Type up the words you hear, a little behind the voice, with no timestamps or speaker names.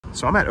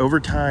So I'm at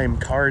Overtime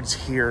Cards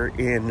here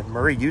in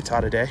Murray,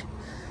 Utah today.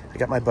 I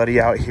got my buddy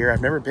out here.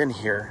 I've never been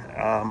here.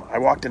 I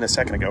walked in a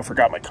second ago,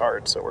 forgot my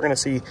card. So we're going to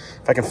see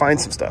if I can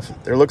find some stuff.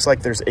 There looks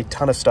like there's a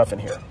ton of stuff in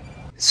here.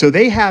 So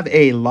they have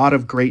a lot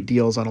of great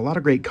deals on a lot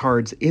of great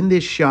cards in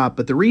this shop.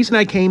 But the reason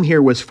I came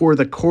here was for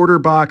the quarter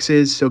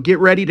boxes. So get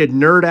ready to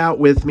nerd out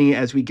with me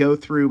as we go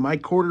through my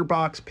quarter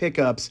box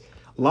pickups.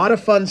 A lot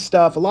of fun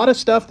stuff, a lot of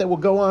stuff that will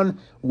go on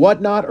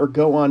Whatnot or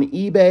go on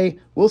eBay.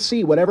 We'll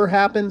see, whatever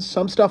happens.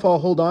 Some stuff I'll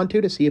hold on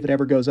to see if it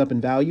ever goes up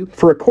in value.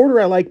 For a quarter,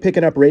 I like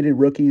picking up rated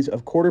rookies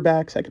of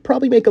quarterbacks. I could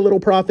probably make a little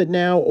profit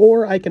now,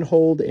 or I can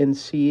hold and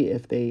see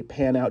if they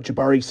pan out.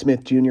 Jabari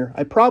Smith Jr.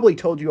 I probably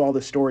told you all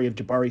the story of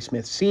Jabari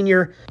Smith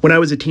Sr. When I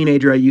was a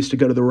teenager, I used to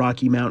go to the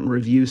Rocky Mountain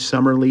Review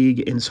Summer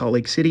League in Salt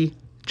Lake City.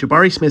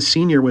 Jabari Smith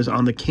Sr. was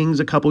on the Kings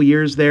a couple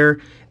years there,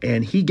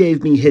 and he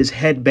gave me his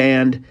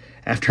headband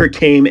after a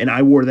game, and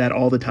I wore that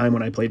all the time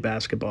when I played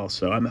basketball.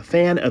 So I'm a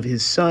fan of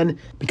his son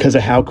because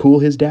of how cool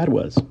his dad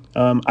was.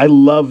 I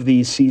love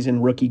these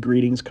season rookie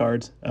greetings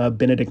cards.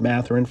 Benedict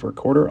Mathurin for a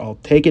quarter. I'll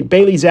take it.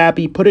 Bailey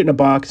Zappi, put it in a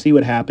box, see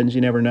what happens.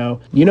 You never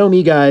know. You know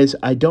me, guys.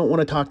 I don't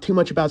want to talk too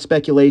much about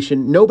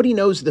speculation. Nobody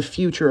knows the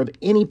future of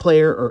any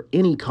player or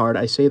any card.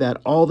 I say that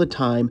all the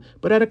time.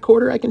 But at a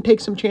quarter, I can take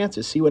some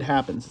chances, see what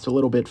happens. It's a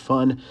little bit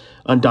fun.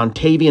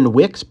 Dontavian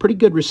Wicks, pretty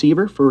good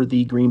receiver for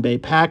the Green Bay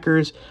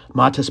Packers.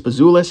 Matas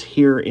Pazulis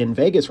here in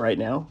Vegas right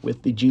now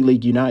with the G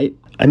League Unite.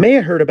 I may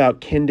have heard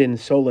about Kendon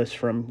Solis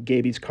from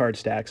Gaby's Card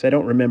Stacks. I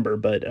don't remember,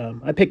 but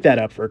I picked that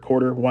up for a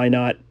quarter. Why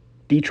not?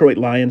 Detroit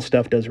Lions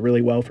stuff does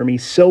really well for me.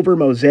 Silver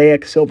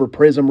Mosaic, Silver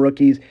Prism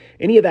rookies,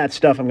 any of that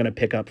stuff I'm going to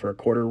pick up for a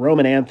quarter.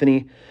 Roman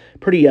Anthony,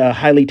 pretty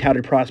highly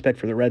touted prospect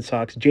for the Red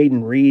Sox.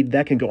 Jaden Reed,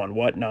 that can go on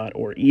Whatnot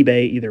or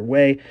eBay, either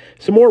way.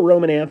 Some more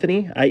Roman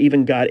Anthony. I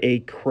even got a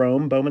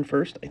Chrome Bowman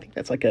First. I think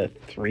that's like a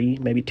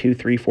maybe $2,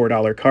 $3,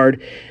 $4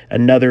 card.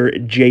 Another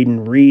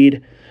Jaden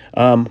Reed.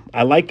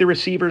 I like the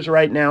receivers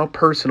right now,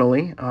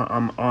 personally.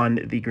 I'm on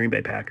the Green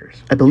Bay Packers.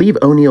 I believe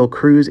O'Neal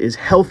Cruz is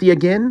healthy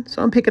again,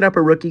 so I'm picking up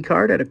a rookie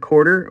card at a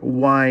quarter.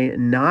 Why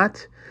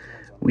not?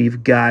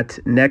 We've got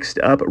next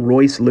up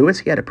Royce Lewis.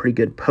 He had a pretty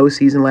good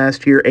postseason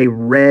last year. A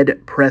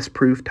red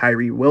press-proof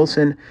Tyree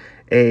Wilson,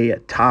 a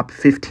top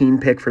 15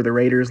 pick for the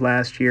Raiders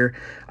last year.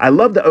 I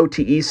love the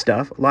OTE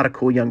stuff. A lot of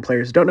cool young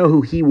players. Don't know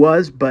who he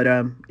was, but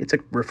it's a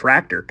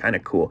refractor, kind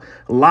of cool.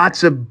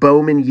 Lots of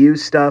Bowman U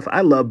stuff.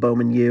 I love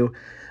Bowman U.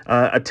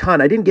 A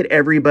ton. I didn't get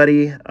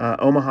everybody.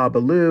 Omaha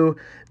Baloo.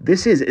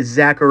 This is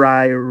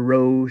Zachary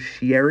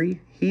Rochieri.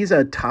 He's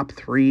a top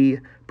 3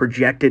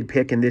 projected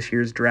pick in this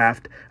year's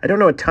draft. I don't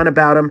know a ton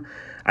about him.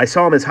 I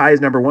saw him as high as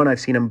number 1. I've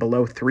seen him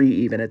below 3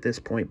 even at this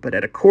point. But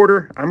at a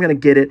quarter, I'm going to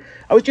get it.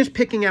 I was just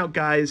picking out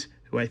guys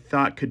who I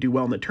thought could do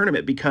well in the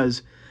tournament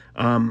because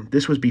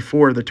this was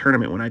before the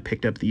tournament when I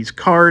picked up these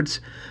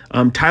cards.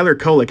 Tyler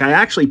Kolek, I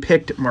actually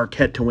picked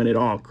Marquette to win it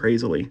all,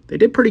 crazily. They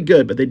did pretty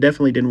good, but they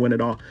definitely didn't win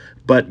it all.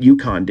 But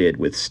UConn did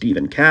with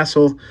Stephen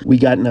Castle. We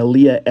got an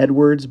Aaliyah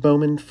Edwards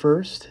Bowman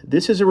First.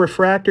 This is a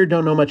refractor.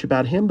 Don't know much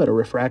about him, but a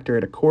refractor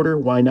at a quarter.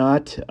 Why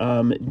not?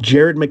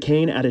 Jared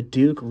McCain out of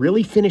Duke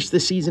really finished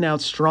the season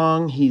out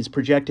strong. He's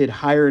projected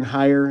higher and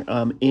higher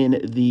in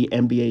the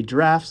NBA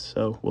draft,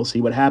 so we'll see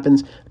what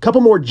happens. A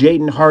couple more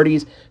Jaden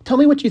Hardys. Tell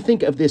me what you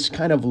think of this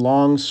kind of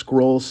long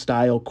scroll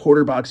style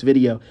quarter box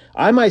video.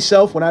 I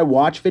myself, when I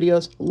watch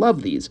videos,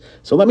 love these.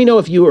 So let me know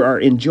if you are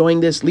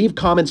enjoying this. Leave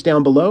comments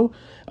down below.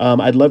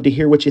 I'd love to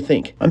hear what you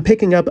think. I'm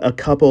picking up a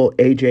couple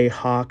AJ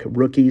Hawk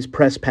rookies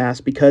press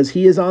pass because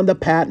he is on the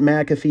Pat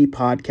McAfee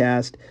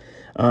podcast.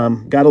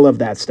 Gotta love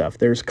that stuff.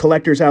 There's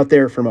collectors out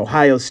there from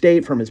Ohio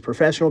State, from his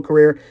professional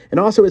career, and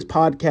also his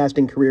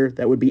podcasting career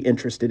that would be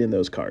interested in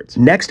those cards.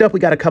 Next up, we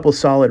got a couple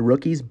solid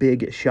rookies.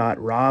 Big Shot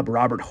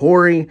Robert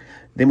Horry.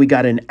 Then we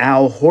got an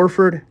Al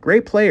Horford.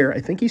 Great player.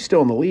 I think he's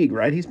still in the league,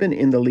 right? He's been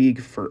in the league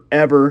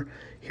forever.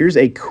 Here's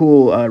a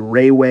cool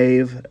Ray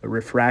Wave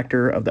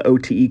refractor of the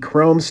OTE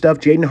Chrome stuff.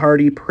 Jaden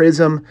Hardy,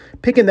 Prism.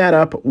 Picking that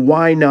up.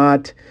 Why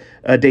not?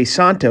 De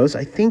Santos,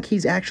 I think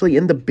he's actually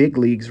in the big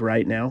leagues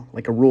right now,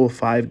 like a Rule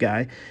 5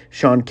 guy.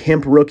 Sean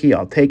Kemp rookie,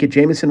 I'll take it.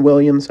 Jamison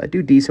Williams, I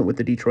do decent with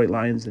the Detroit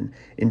Lions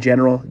in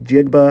general.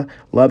 Jigba,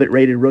 love it,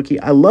 rated rookie.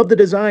 I love the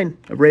design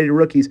of rated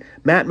rookies.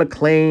 Matt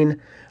McClain,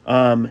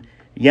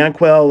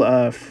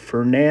 Yanquel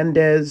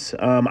Fernandez,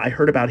 I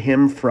heard about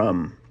him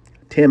from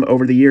Tim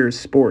Over the Years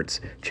Sports.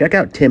 Check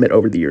out Tim at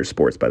Over the Years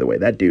Sports, by the way.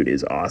 That dude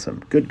is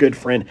awesome. Good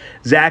friend.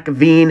 Zach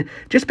Veen.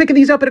 Just picking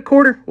these up at a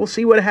quarter. We'll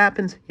see what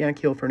happens.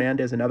 Yanquiel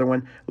Fernandez, another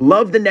one.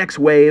 Love the next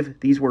wave.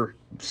 These were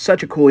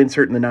such a cool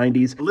insert in the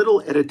 90s. A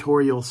little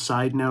editorial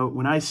side note.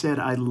 When I said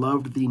I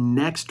loved the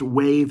next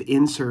wave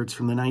inserts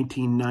from the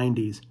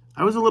 1990s,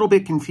 I was a little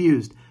bit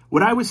confused.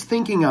 What I was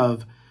thinking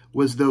of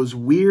was those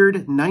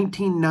weird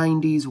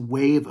 1990s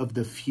Wave of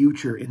the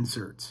Future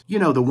inserts. You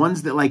know, the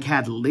ones that like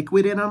had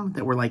liquid in them,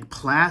 that were like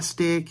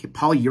plastic,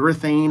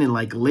 polyurethane, and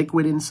like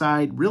liquid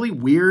inside. Really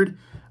weird.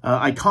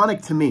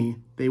 Iconic to me.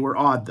 They were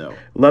odd though.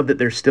 Love that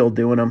they're still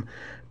doing them.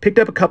 Picked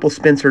up a couple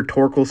Spencer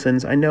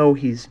Torkelsons. I know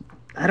he's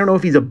I don't know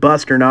if he's a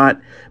bust or not,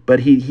 but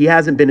he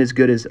hasn't been as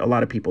good as a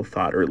lot of people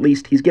thought, or at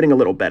least he's getting a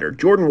little better.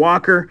 Jordan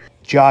Walker,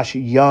 Josh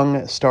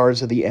Young,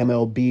 stars of the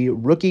MLB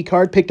rookie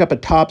card. Picked up a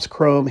Topps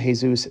Chrome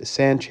Jesus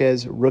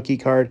Sanchez rookie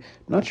card.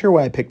 Not sure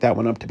why I picked that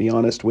one up, to be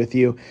honest with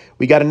you.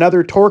 We got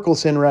another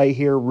Torkelson right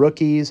here,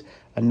 rookies,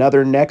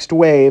 another Next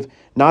Wave.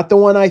 Not the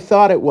one I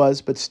thought it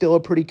was, but still a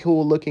pretty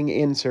cool looking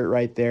insert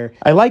right there.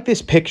 I like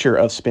this picture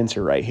of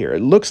Spencer right here.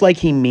 It looks like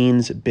he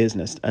means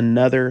business.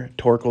 Another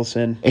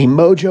Torkelson. A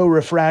Mojo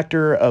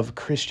refractor of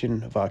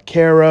Christian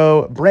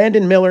Vaquero.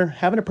 Brandon Miller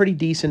having a pretty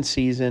decent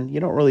season. You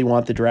don't really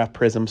want the draft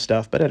prism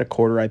stuff, but at a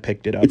quarter I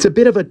picked it up. It's a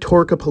bit of a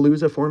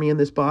Torkapalooza for me in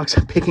this box.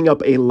 I'm picking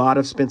up a lot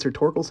of Spencer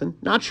Torkelson.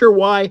 Not sure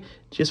why,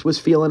 just was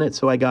feeling it,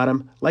 so I got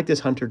him. Like this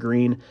Hunter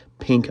Green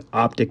pink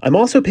optic. I'm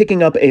also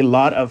picking up a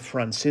lot of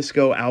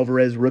Francisco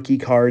Alvarez rookie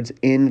cards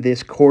in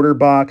this quarter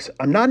box.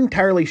 I'm not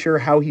entirely sure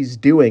how he's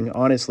doing,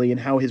 honestly, and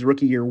how his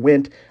rookie year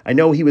went. I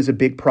know he was a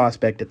big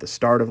prospect at the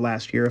start of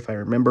last year, if I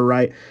remember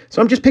right.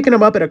 So I'm just picking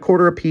him up at a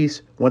quarter a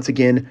piece, once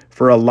again,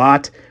 for a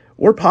lot,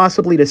 or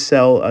possibly to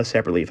sell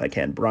separately if I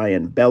can.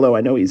 Brian Bello,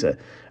 I know he's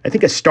I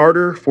think a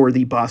starter for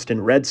the Boston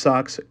Red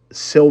Sox.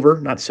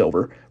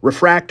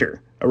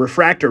 Refractor. A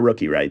refractor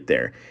rookie right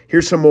there.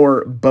 Here's some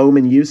more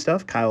Bowman U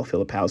stuff. Kyle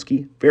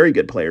Filipowski, very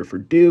good player for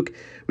Duke.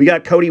 We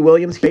got Cody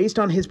Williams. Based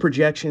on his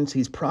projections,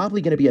 he's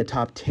probably going to be a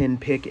top 10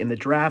 pick in the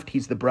draft.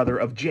 He's the brother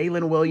of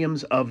Jalen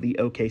Williams of the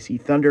OKC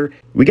Thunder.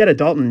 We got a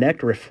Dalton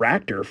Knecht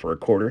refractor for a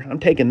quarter. I'm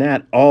taking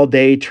that all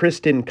day.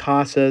 Tristan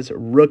Casas,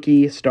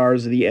 rookie,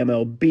 stars of the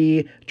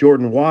MLB.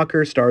 Jordan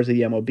Walker, stars of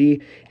the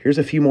MLB. Here's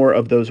a few more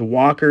of those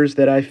Walkers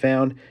that I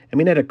found. I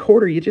mean, at a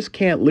quarter, you just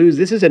can't lose.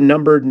 This is a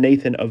numbered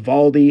Nathan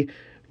Eovaldi,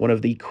 one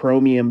of the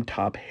Chromium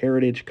Top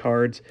Heritage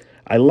cards.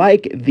 I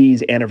like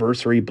these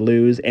anniversary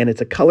blues, and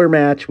it's a color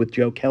match with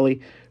Joe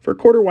Kelly. For a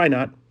quarter, why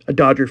not? A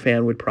Dodger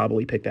fan would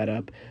probably pick that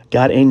up.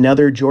 Got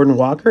another Jordan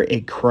Walker, a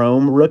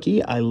Chrome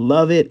rookie. I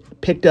love it.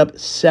 Picked up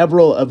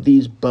several of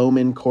these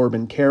Bowman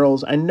Corbin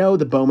Carrolls. I know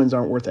the Bowmans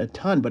aren't worth a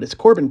ton, but it's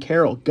Corbin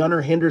Carroll, Gunnar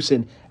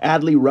Henderson,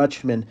 Adley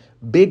Rutschman,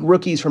 big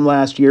rookies from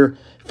last year.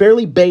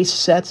 Fairly base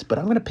sets, but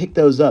I'm going to pick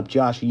those up.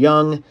 Josh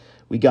Young.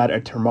 We got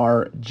a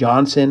Tamar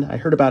Johnson. I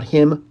heard about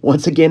him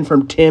once again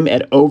from Tim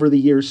at Over the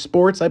Years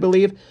Sports, I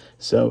believe.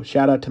 So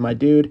shout out to my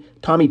dude.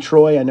 Tommy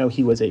Troy, I know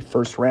he was a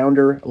first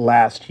rounder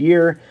last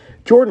year.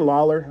 Jordan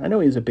Lawler, I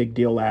know he was a big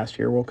deal last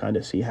year. We'll kind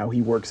of see how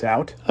he works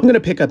out. I'm going to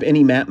pick up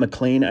any Matt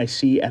McLean I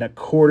see at a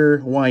quarter.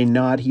 Why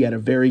not? He had a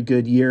very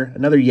good year.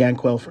 Another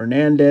Yanquel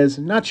Fernandez.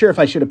 Not sure if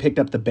I should have picked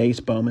up the base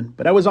Bowman,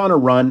 but I was on a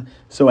run,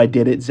 so I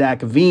did it.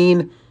 Zach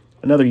Veen.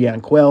 Another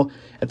Yanquel.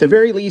 At the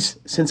very least,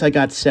 since I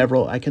got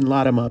several, I can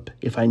lot them up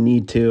if I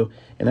need to.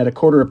 And at a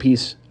quarter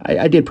apiece,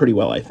 I did pretty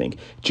well, I think.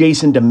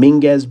 Jason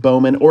Dominguez,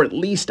 Bowman, or at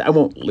least I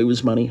won't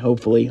lose money,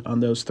 hopefully,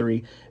 on those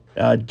three.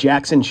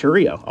 Jackson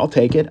Churio, I'll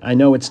take it. I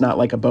know it's not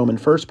like a Bowman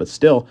first, but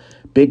still,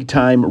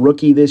 big-time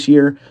rookie this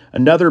year.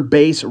 Another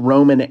base,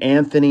 Roman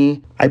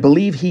Anthony. I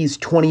believe he's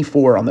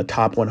 24 on the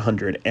top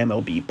 100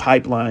 MLB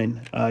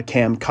pipeline.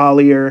 Cam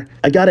Collier.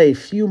 I got a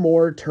few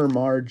more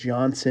Tamar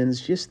Johnsons,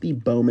 just the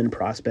Bowman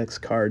Prospects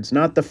cards,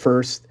 not the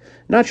first.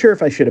 Not sure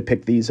if I should have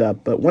picked these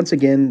up, but once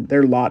again,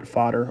 they're lot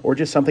fodder, or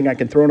just something I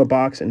can throw in a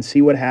box and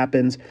see what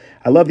happens.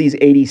 I love these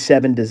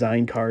 87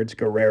 design cards,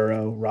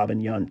 Guerrero,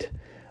 Robin Yount.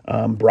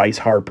 Bryce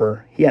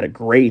Harper. He had a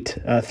great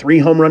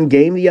 3-home-run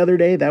game the other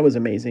day. That was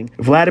amazing.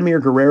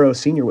 Vladimir Guerrero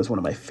Sr. was one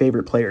of my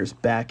favorite players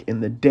back in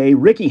the day.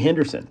 Ricky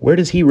Henderson. Where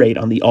does he rate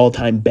on the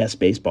all-time best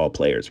baseball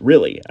players?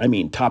 Really? I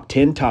mean, top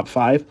 10, top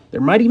 5?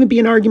 There might even be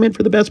an argument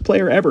for the best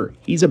player ever.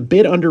 He's a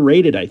bit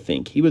underrated, I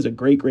think. He was a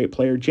great, great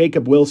player.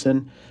 Jacob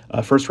Wilson,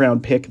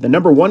 first-round pick. The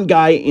 #1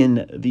 guy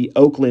in the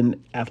Oakland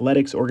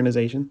Athletics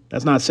organization.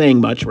 That's not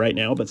saying much right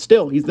now, but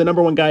still, he's the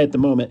 #1 guy at the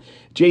moment.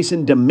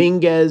 Jason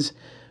Dominguez.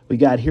 We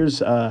got,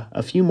 here's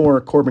a few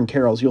more Corbin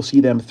Carrolls. You'll see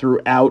them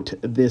throughout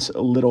this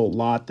little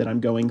lot that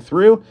I'm going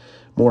through.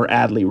 More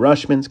Adley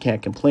Rutschmans,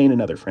 can't complain.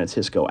 Another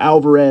Francisco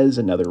Alvarez,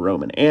 another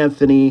Roman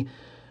Anthony.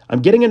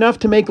 I'm getting enough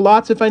to make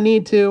lots if I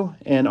need to,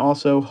 and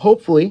also,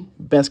 hopefully,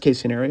 best case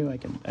scenario, I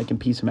can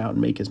piece them out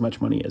and make as much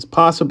money as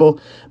possible.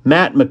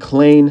 Matt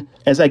McLean.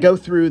 As I go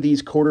through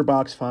these quarter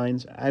box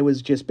finds, I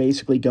was just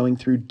basically going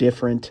through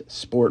different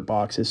sport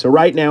boxes. So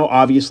right now,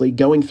 obviously,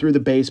 going through the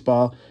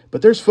baseball,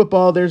 but there's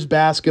football, there's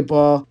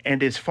basketball,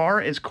 and as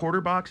far as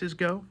quarter boxes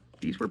go,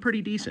 these were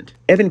pretty decent.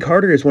 Evan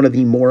Carter is one of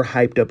the more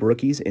hyped up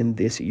rookies in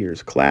this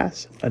year's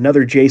class.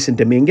 Another Jason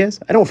Dominguez.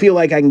 I don't feel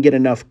like I can get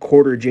enough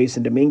quarter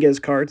Jason Dominguez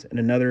cards, and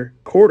another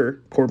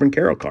quarter Corbin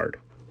Carroll card.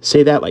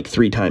 Say that like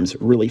 3 times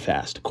really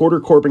fast.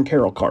 Quarter Corbin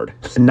Carroll card.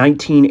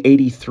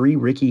 1983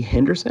 Ricky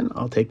Henderson.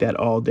 I'll take that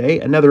all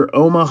day. Another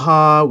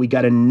Omaha. We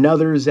got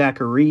another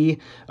Zachary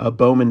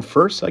Bowman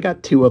first. I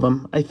got 2 of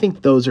them. I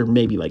think those are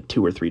maybe like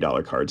 $2 or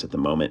 $3 cards at the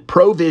moment.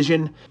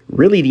 Provision.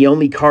 Really the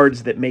only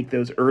cards that make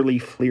those early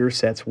Fleer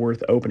sets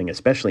worth opening,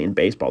 especially in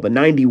baseball. The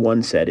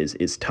 91 set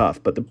is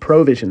tough, but the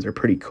Provisions are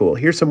pretty cool.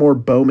 Here's some more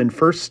Bowman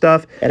first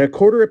stuff. At a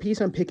quarter a piece,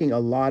 I'm picking a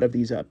lot of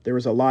these up. There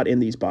was a lot in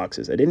these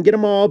boxes. I didn't get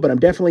them all, but I'm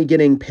definitely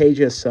getting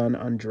Peja's son,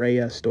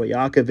 Andrea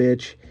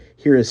Stojakovic.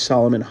 Here is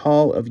Solomon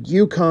Hall of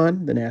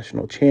UConn, the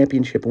national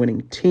championship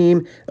winning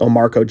team.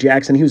 Elmarco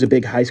Jackson, he was a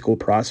big high school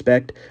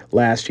prospect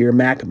last year.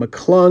 Mac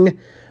McClung,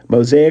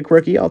 Mosaic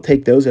rookie. I'll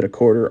take those at a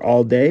quarter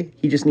all day.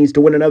 He just needs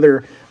to win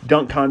another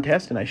dunk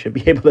contest, and I should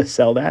be able to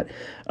sell that,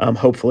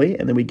 hopefully.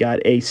 And then we got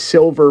a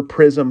silver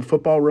Prism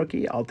football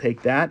rookie. I'll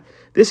take that.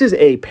 This is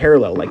a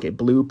parallel, like a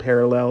blue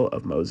parallel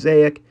of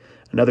Mosaic.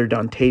 Another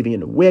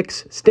Dontavian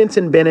Wicks.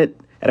 Stinson Bennett.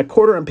 At a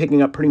quarter, I'm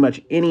picking up pretty much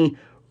any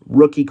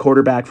rookie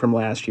quarterback from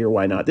last year.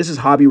 Why not? This is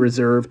Hobby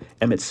Reserve,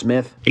 Emmitt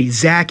Smith. A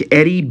Zach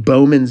Edey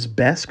Bowman's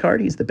Best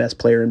card. He's the best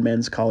player in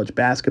men's college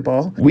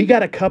basketball. We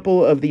got a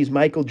couple of these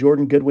Michael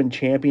Jordan Goodwin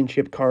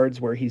championship cards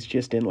where he's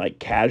just in like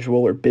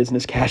casual or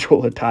business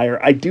casual attire.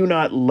 I do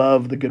not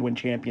love the Goodwin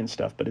champion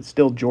stuff, but it's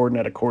still Jordan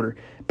at a quarter.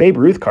 Babe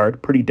Ruth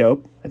card, pretty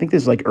dope. I think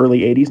this is like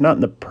early 80s, not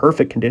in the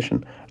perfect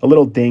condition. A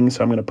little ding,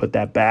 so I'm going to put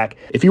that back.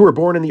 If you were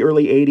born in the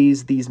early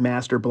 80s, these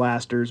Master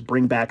Blasters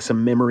bring back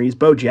some memories.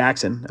 Bo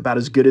Jackson, about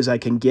as good as I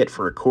can get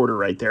for a quarter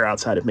right there,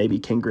 outside of maybe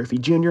King Griffey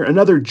Jr.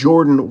 Another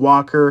Jordan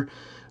Walker.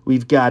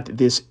 We've got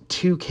this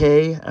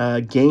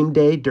 2K Game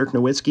Day, Dirk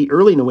Nowitzki,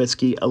 early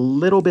Nowitzki, a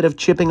little bit of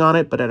chipping on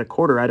it, but at a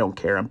quarter, I don't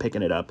care. I'm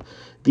picking it up.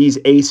 These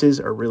aces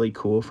are really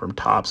cool from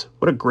Topps.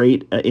 What a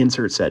great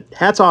insert set.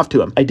 Hats off to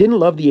them. I didn't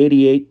love the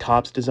 88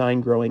 Topps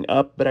design growing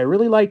up, but I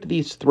really liked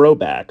these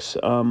throwbacks.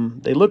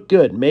 They look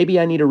good. Maybe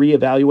I need to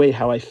reevaluate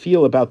how I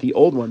feel about the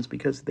old ones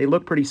because they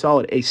look pretty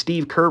solid. A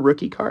Steve Kerr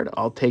rookie card,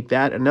 I'll take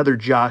that. Another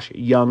Josh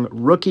Young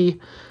rookie.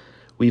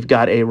 We've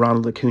got a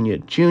Ronald Acuna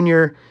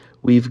Jr.,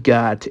 We've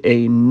got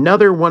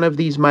another one of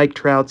these Mike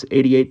Trout's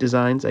 88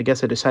 designs. I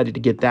guess I decided to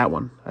get that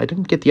one. I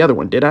didn't get the other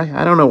one, did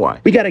I? I don't know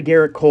why. We got a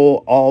Garrett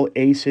Cole All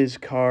Aces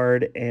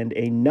card and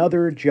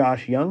another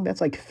Josh Young.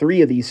 That's like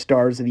 3 of these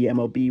stars of the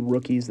MLB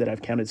rookies that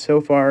I've counted so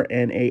far.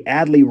 And a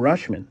Adley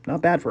Rutschman.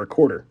 Not bad for a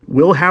quarter.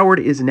 Will Howard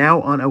is now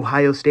on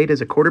Ohio State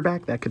as a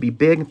quarterback. That could be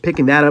big.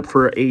 Picking that up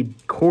for a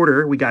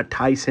quarter. We got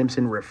Ty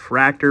Simpson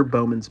Refractor,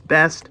 Bowman's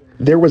Best.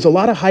 There was a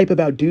lot of hype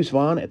about Deuce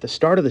Vaughn at the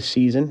start of the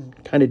season.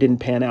 Kind of didn't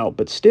pan out,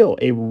 but still,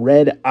 a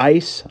red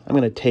ice. I'm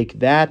going to take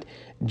that.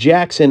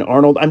 Jackson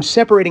Arnold. I'm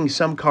separating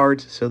some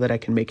cards so that I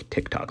can make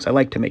TikToks. I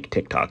like to make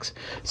TikToks.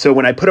 So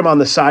when I put them on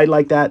the side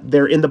like that,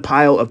 they're in the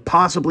pile of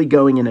possibly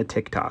going in a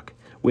TikTok,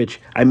 which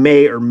I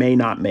may or may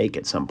not make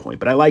at some point.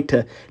 But I like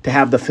to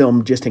have the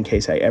film just in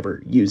case I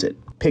ever use it.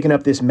 Picking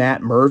up this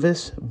Matt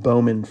Mervis,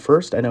 Bowman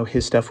first. I know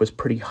his stuff was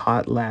pretty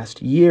hot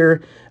last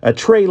year.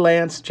 Trey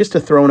Lance, just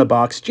to throw in a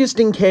box, just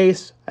in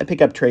case. I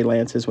pick up Trey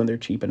Lances when they're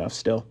cheap enough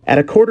still. At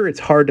a quarter, it's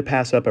hard to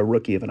pass up a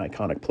rookie of an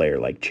iconic player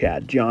like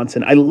Chad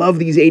Johnson. I love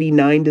these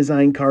 89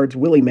 design cards.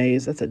 Willie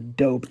Mays, that's a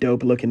dope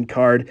looking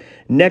card.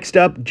 Next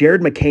up, Jared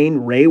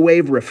McCain Ray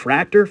Wave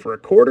Refractor for a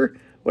quarter.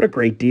 What a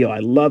great deal. I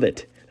love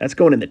it. That's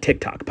going in the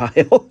TikTok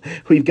pile.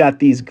 We've got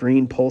these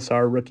green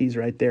Pulsar rookies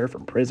right there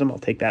from Prism. I'll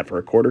take that for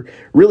a quarter.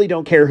 Really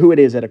don't care who it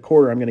is at a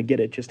quarter. I'm going to get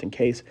it just in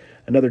case.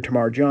 Another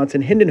Tamar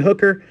Johnson. Hendon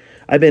Hooker.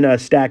 I've been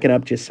stacking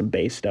up just some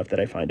base stuff that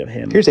I find of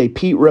him. Here's a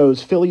Pete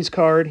Rose Phillies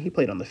card. He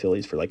played on the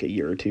Phillies for like a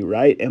year or two,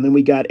 right? And then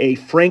we got a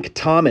Frank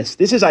Thomas.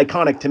 This is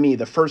iconic to me,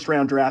 the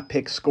first-round draft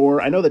pick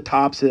score. I know the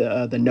Topps,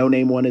 the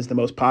no-name one is the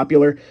most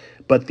popular,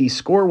 but the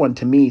score one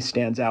to me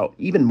stands out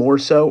even more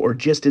so or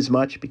just as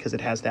much because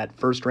it has that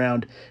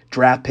first-round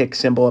draft pick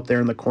symbol up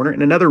there in the corner.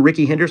 And another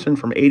Ricky Henderson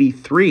from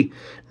 83.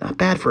 Not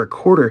bad for a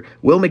quarter.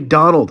 Will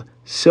McDonald,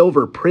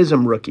 Silver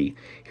Prism rookie.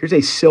 Here's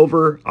a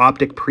silver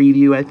optic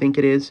preview, I think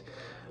it is,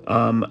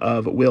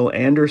 of Will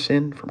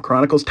Anderson from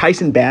Chronicles.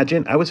 Tyson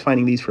Bagent. I was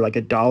finding these for like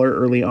 $1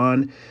 early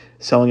on,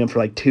 selling them for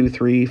like $2,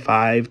 $3,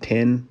 $5,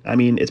 $10. I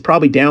mean, it's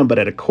probably down, but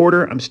at a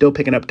quarter, I'm still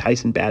picking up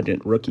Tyson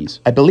Bagent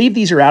rookies. I believe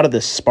these are out of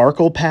the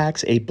Sparkle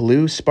packs. A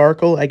blue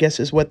Sparkle, I guess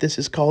is what this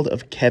is called,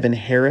 of Kevin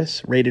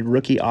Harris, rated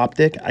rookie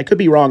optic. I could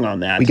be wrong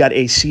on that. We got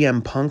a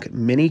CM Punk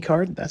mini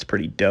card. That's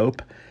pretty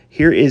dope.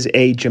 Here is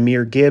a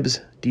Jahmyr Gibbs,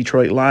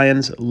 Detroit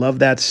Lions. Love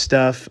that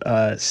stuff.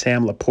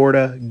 Sam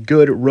Laporta,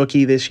 good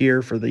rookie this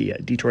year for the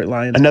Detroit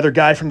Lions. Another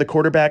guy from the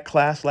quarterback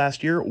class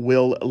last year,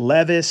 Will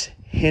Levis,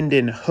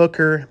 Hendon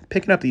Hooker,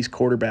 picking up these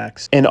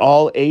quarterbacks. And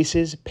all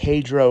aces,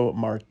 Pedro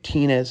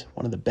Martinez,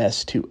 one of the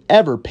best to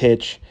ever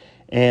pitch,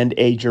 and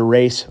a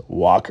Jerace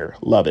Walker.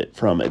 Love it,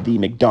 from the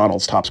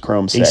McDonald's Topps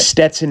Chrome set. A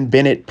Stetson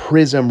Bennett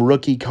Prism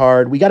rookie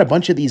card. We got a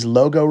bunch of these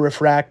logo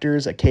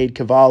refractors, a Cade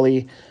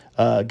Cavalli,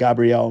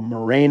 Gabriel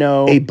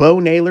Moreno, a Bo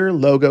Naylor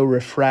logo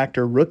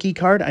refractor rookie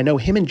card. I know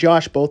him and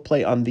Josh both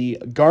play on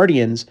the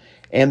Guardians,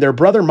 and their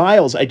brother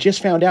Miles, I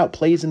just found out,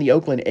 plays in the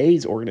Oakland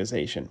A's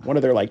organization. One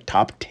of their like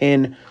top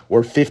 10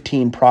 or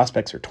 15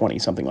 prospects or 20,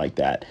 something like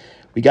that.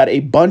 We got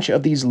a bunch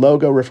of these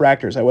logo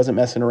refractors. I wasn't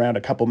messing around.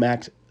 A couple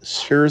Max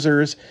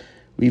Scherzers.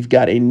 We've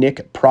got a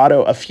Nick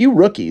Prado, a few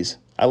rookies.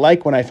 I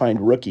like when I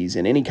find rookies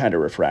in any kind of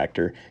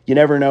refractor. You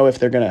never know if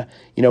they're going to,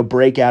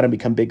 break out and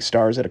become big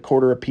stars at a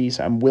quarter a piece.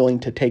 I'm willing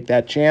to take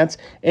that chance,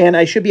 and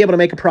I should be able to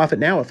make a profit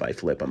now if I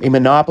flip them. A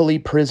Monopoly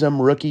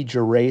Prism rookie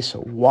Jerace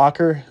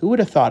Walker. Who would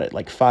have thought it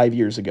like 5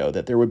 years ago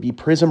that there would be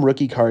Prism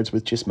rookie cards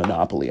with just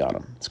Monopoly on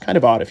them? It's kind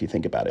of odd if you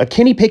think about it. A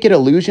Kenny Pickett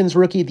Illusions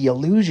rookie. The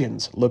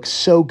Illusions look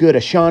so good.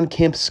 A Sean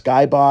Kemp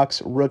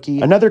Skybox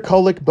rookie. Another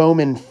Kolick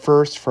Bowman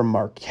first from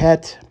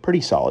Marquette.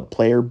 Pretty solid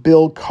player.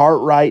 Bill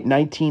Cartwright,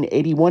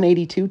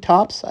 1981-82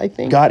 tops, I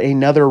think. Got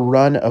another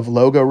run of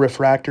logo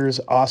refractors.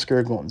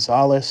 Oscar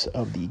Gonzalez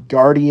of the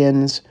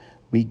Guardians.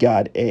 We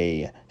got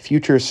a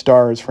Future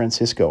Stars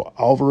Francisco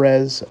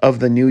Alvarez of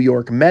the New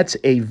York Mets,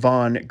 a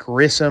Vaughn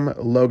Grissom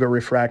logo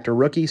refractor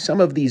rookie.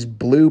 Some of these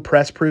blue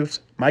press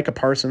proofs. Micah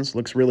Parsons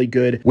looks really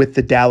good with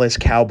the Dallas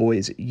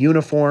Cowboys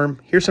uniform.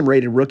 Here's some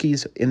rated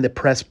rookies in the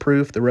press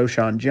proof. The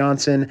Roshan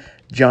Johnson,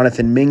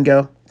 Jonathan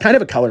Mingo. Kind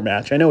of a color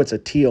match. I know it's a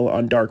teal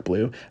on dark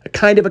blue. A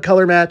kind of a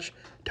color match.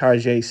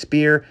 Tarjay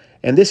Spear.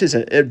 And this is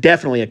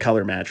definitely a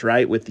color match,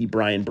 right, with the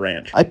Brian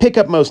Branch. I pick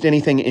up most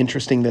anything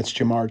interesting that's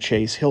Jamar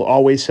Chase. He'll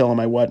always sell on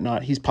my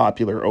whatnot. He's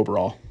popular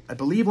overall. I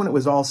believe when it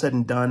was all said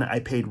and done, I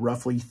paid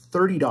roughly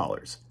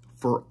 $30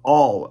 for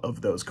all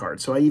of those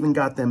cards. So I even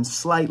got them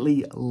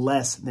slightly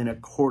less than a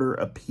quarter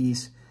a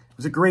piece. It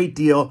was a great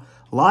deal.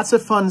 Lots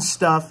of fun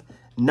stuff.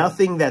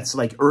 Nothing that's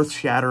like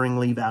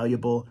earth-shatteringly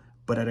valuable.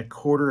 But at a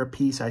quarter a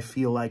piece, I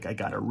feel like I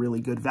got a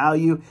really good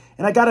value.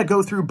 And I got to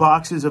go through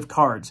boxes of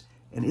cards.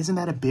 And isn't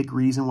that a big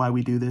reason why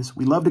we do this?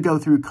 We love to go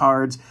through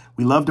cards.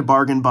 We love to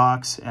bargain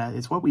box.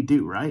 It's what we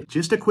do, right?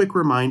 Just a quick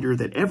reminder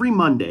that every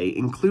Monday,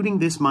 including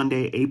this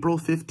Monday, April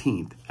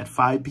 15th at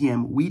 5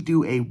 p.m., we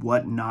do a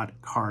Whatnot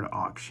card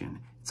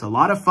auction. It's a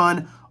lot of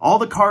fun. All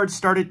the cards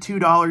start at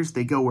 $2.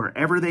 They go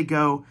wherever they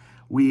go.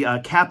 We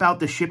cap out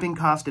the shipping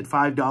cost at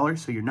 $5,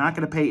 so you're not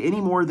going to pay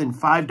any more than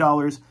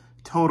 $5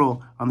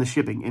 total on the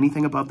shipping.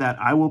 Anything above that,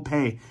 I will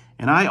pay.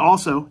 And I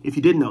also, if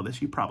you didn't know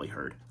this, you probably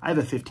heard, I have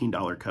a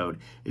 $15 code.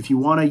 If you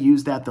want to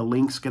use that, the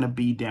link's going to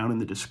be down in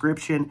the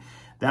description.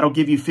 That'll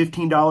give you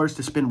 $15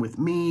 to spend with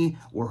me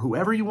or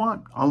whoever you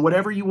want, on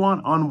whatever you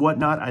want, on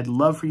Whatnot. I'd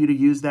love for you to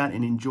use that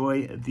and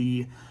enjoy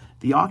the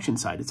auction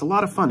site. It's a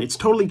lot of fun. It's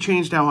totally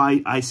changed how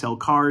I sell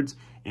cards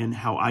and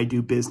how I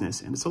do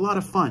business, and it's a lot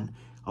of fun.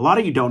 A lot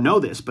of you don't know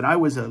this, but I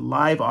was a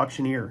live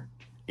auctioneer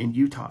in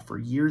Utah for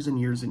years and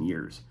years and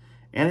years.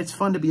 And it's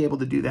fun to be able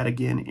to do that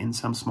again in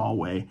some small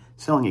way,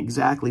 selling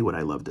exactly what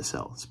I love to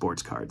sell,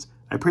 sports cards.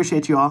 I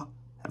appreciate you all.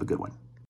 Have a good one.